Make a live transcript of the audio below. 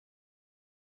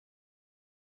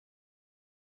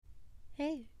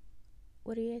Hey,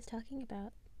 what are you guys talking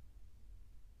about?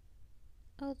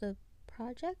 Oh, the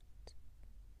project?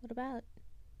 What about?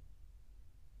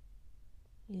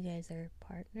 You guys are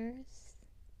partners?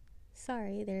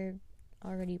 Sorry, they're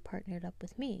already partnered up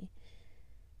with me.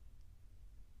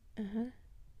 Uh-huh.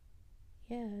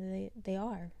 Yeah, they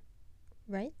are.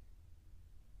 Right?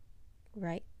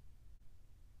 Right.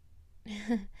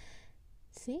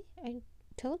 See? I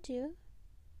told you.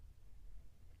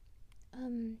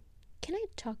 Can I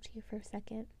talk to you for a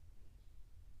second?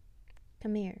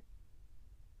 Come here.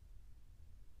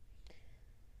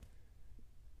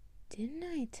 Didn't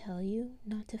I tell you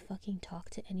not to fucking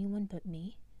talk to anyone but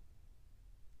me?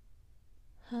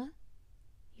 Huh?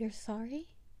 You're sorry?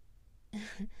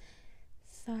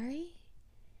 Sorry?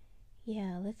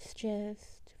 Yeah, let's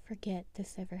just forget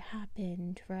this ever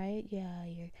happened, right? Yeah,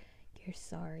 you're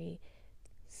sorry.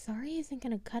 Sorry isn't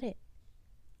gonna cut it.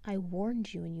 I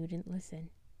warned you and you didn't listen.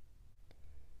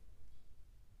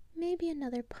 Maybe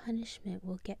another punishment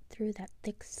will get through that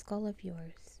thick skull of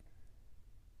yours.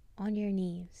 On your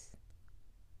knees.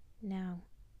 Now.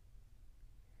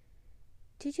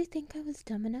 Did you think I was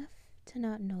dumb enough to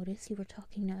not notice you were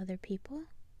talking to other people?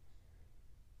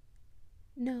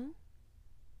 No?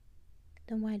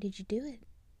 Then why did you do it?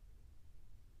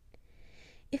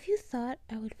 If you thought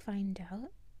I would find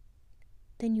out,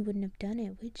 then you wouldn't have done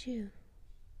it, would you?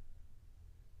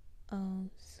 Oh,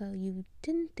 so you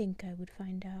didn't think I would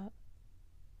find out.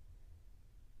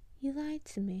 You lied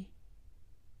to me.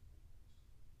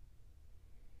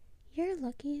 You're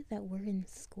lucky that we're in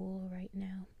school right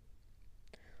now,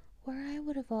 or I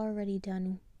would have already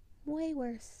done way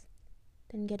worse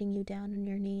than getting you down on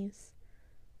your knees.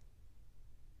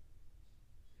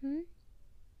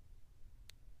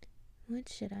 What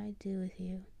should I do with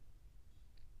you?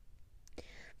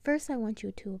 First, I want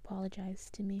you to apologize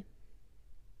to me.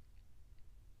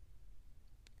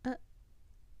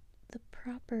 The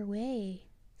proper way,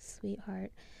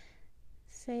 sweetheart.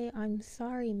 Say, "I'm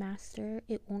sorry, master.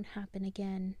 It won't happen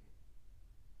again."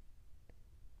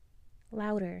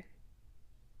 Louder.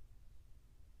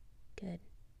 Good.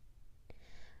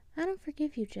 I don't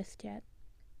forgive you just yet.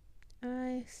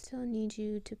 I still need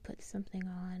you to put something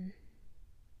on.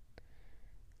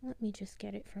 Let me just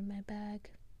get it from my bag.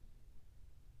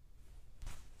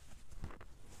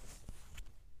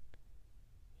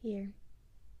 Here.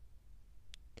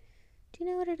 Do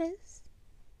you know what it is?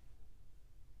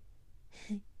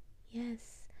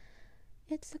 Yes,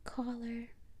 it's a collar.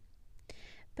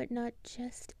 But not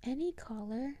just any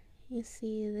collar. You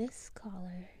see, this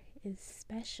collar is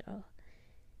special.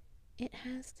 It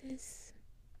has this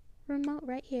remote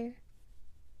right here,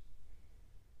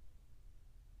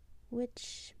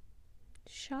 which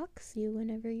shocks you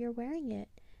whenever you're wearing it.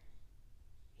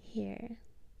 Here,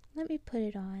 let me put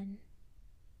it on.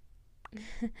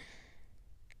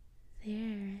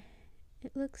 There,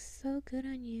 it looks so good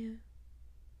on you.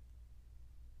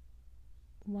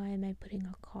 Why am I putting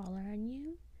a collar on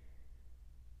you?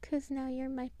 'Cause now you're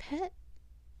my pet.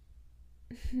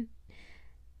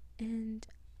 And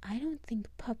I don't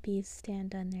think puppies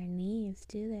stand on their knees,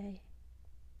 do they?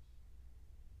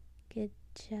 Good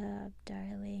job,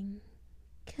 darling.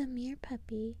 Come here,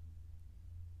 puppy.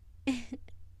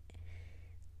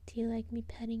 Do you like me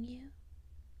petting you?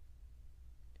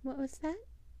 What was that?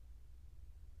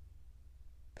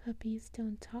 Puppies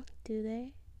don't talk, do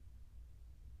they?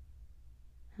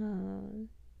 Oh,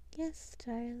 yes,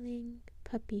 darling.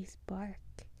 Puppies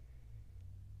bark.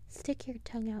 Stick your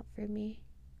tongue out for me.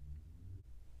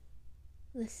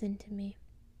 Listen to me.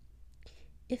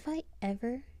 If I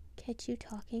ever catch you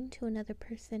talking to another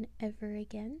person ever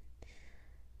again,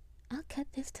 I'll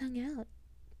cut this tongue out.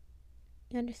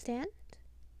 You understand?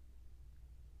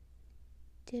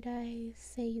 Did I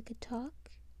say you could talk?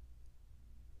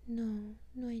 No,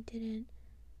 I didn't.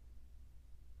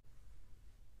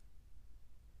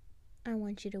 I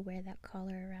want you to wear that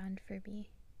collar around for me.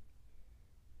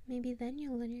 Maybe then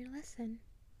you'll learn your lesson.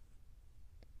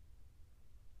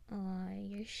 Aw,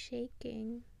 you're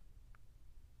shaking.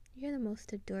 You're the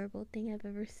most adorable thing I've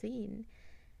ever seen.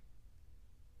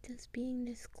 Does being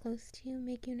this close to you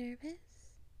make you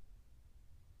nervous?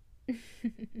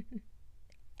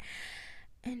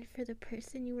 And for the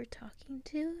person you were talking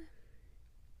to,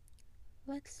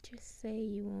 let's just say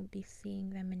you won't be seeing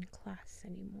them in class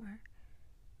anymore.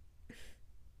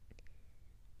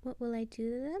 What will I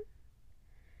do to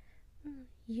them?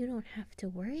 You don't have to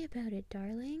worry about it,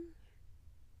 darling.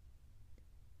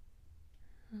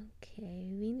 Okay,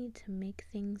 we need to make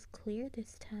things clear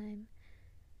this time.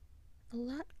 A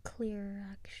lot clearer,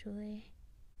 actually.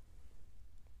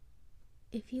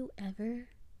 If you ever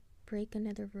break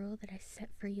another rule that I set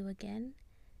for you again,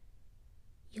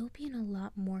 you'll be in a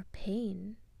lot more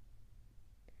pain.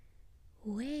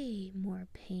 Way more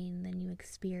pain than you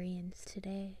experienced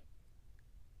today.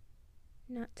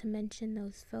 Not to mention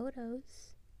those photos.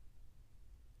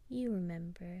 You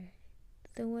remember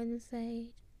the ones I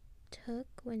took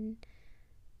when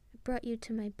I brought you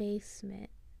to my basement.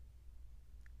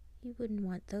 You wouldn't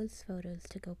want those photos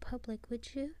to go public,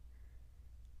 would you?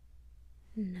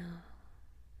 No,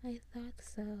 I thought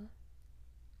so.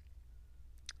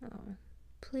 Oh,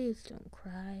 please don't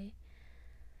cry.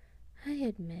 I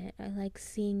admit I like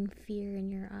seeing fear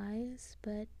in your eyes,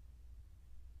 but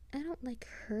I don't like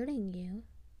hurting you.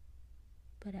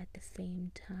 But at the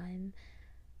same time,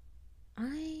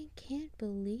 I can't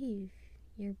believe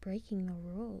you're breaking the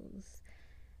rules.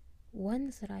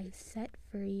 Ones that I set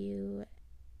for you.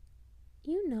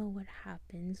 You know what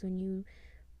happens when you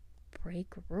break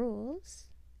rules.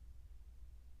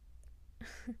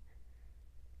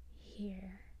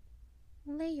 Here,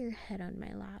 lay your head on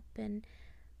my lap and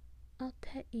I'll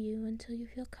pet you until you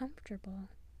feel comfortable.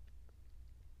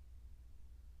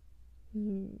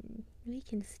 We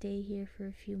can stay here for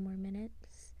a few more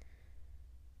minutes.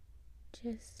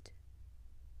 Just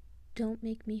don't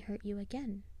make me hurt you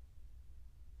again.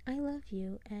 I love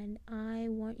you and I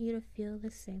want you to feel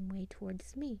the same way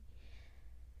towards me.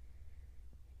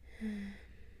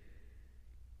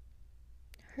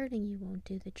 Hurting you won't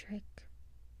do the trick.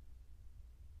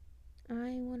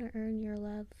 I want to earn your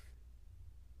love.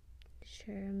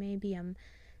 Sure, maybe I'm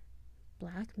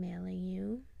blackmailing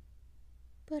you,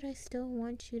 but I still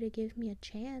want you to give me a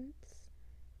chance.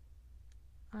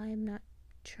 I'm not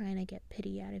trying to get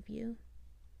pity out of you.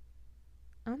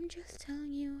 I'm just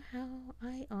telling you how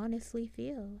I honestly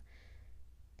feel,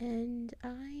 and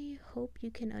I hope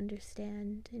you can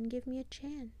understand and give me a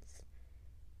chance,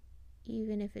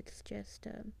 even if it's just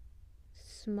a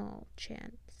small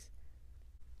chance.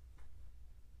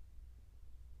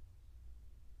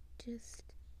 Just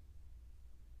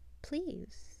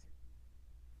please.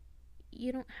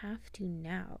 You don't have to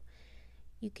now.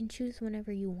 You can choose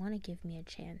whenever you want to give me a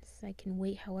chance. I can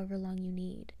wait however long you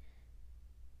need.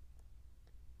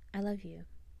 I love you,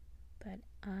 but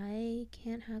I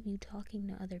can't have you talking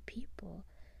to other people.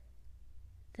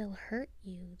 They'll hurt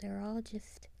you. They're all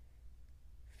just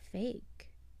fake.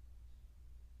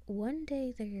 One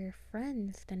day they're your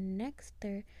friends, the next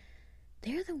they're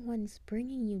the ones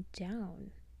bringing you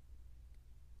down.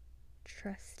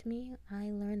 Trust me, I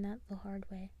learned that the hard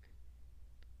way.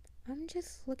 I'm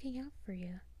just looking out for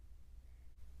you.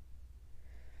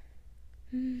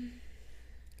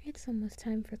 It's almost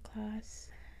time for class.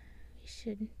 We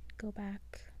should go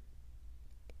back.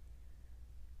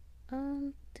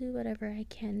 I'll do whatever I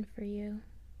can for you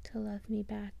to love me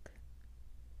back.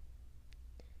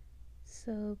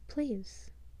 So please,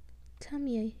 tell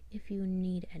me if you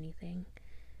need anything.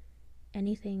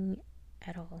 Anything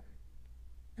at all.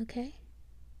 Okay?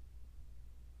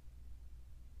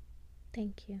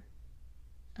 Thank you.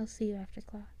 I'll see you after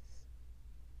class.